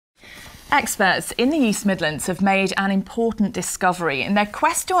Experts in the East Midlands have made an important discovery in their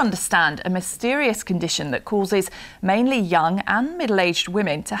quest to understand a mysterious condition that causes mainly young and middle-aged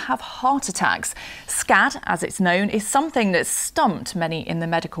women to have heart attacks. SCAD, as it's known, is something that's stumped many in the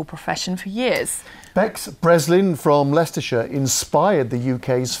medical profession for years. Bex Breslin from Leicestershire inspired the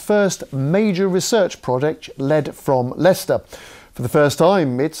UK's first major research project led from Leicester. For the first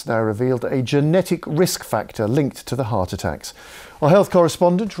time, it's now revealed a genetic risk factor linked to the heart attacks. Our health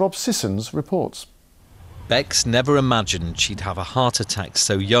correspondent Rob Sissons reports. Bex never imagined she'd have a heart attack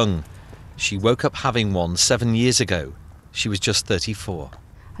so young. She woke up having one 7 years ago. She was just 34.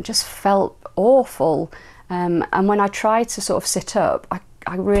 I just felt awful, and when I tried to sort of sit up,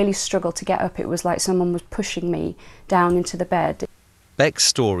 I really struggled to get up. It was like someone was pushing me down into the bed. Beck's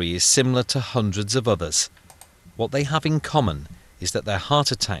story is similar to hundreds of others. What they have in common is that their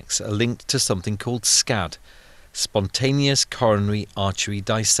heart attacks are linked to something called SCAD, spontaneous coronary artery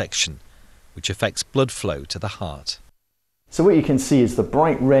dissection, which affects blood flow to the heart. So what you can see is the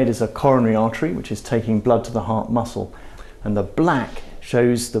bright red is a coronary artery, which is taking blood to the heart muscle, and the black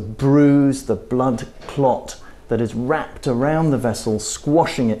shows the bruise, the blood clot that is wrapped around the vessel,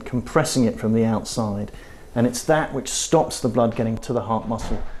 squashing it, compressing it from the outside. And it's that which stops the blood getting to the heart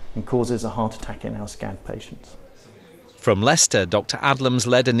muscle and causes a heart attack in our SCAD patients. From Leicester, Dr. Adlams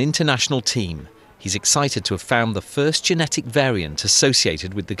led an international team. He's excited to have found the first genetic variant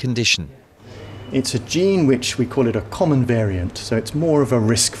associated with the condition. It's a gene which we call it a common variant, so it's more of a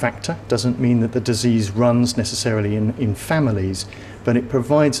risk factor. Doesn't mean that the disease runs necessarily in families, but it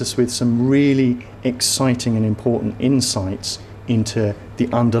provides us with some really exciting and important insights into the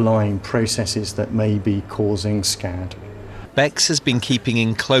underlying processes that may be causing SCAD. Bex has been keeping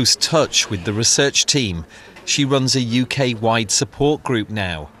in close touch with the research team. She runs a UK-wide support group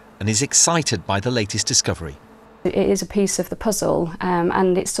now and is excited by the latest discovery. It is a piece of the puzzle,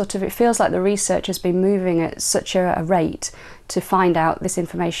 and it feels like the research has been moving at such a rate to find out this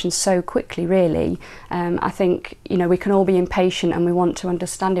information so quickly, really. I think, we can all be impatient and we want to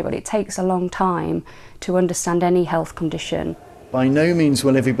understand it, but it takes a long time to understand any health condition. By no means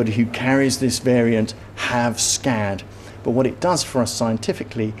will everybody who carries this variant have SCAD, but what it does for us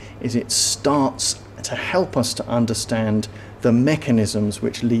scientifically is it starts to help us to understand the mechanisms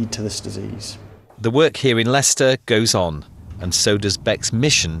which lead to this disease. The work here in Leicester goes on, and so does Beck's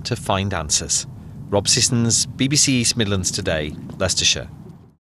mission to find answers. Rob Sissons, BBC East Midlands Today, Leicestershire.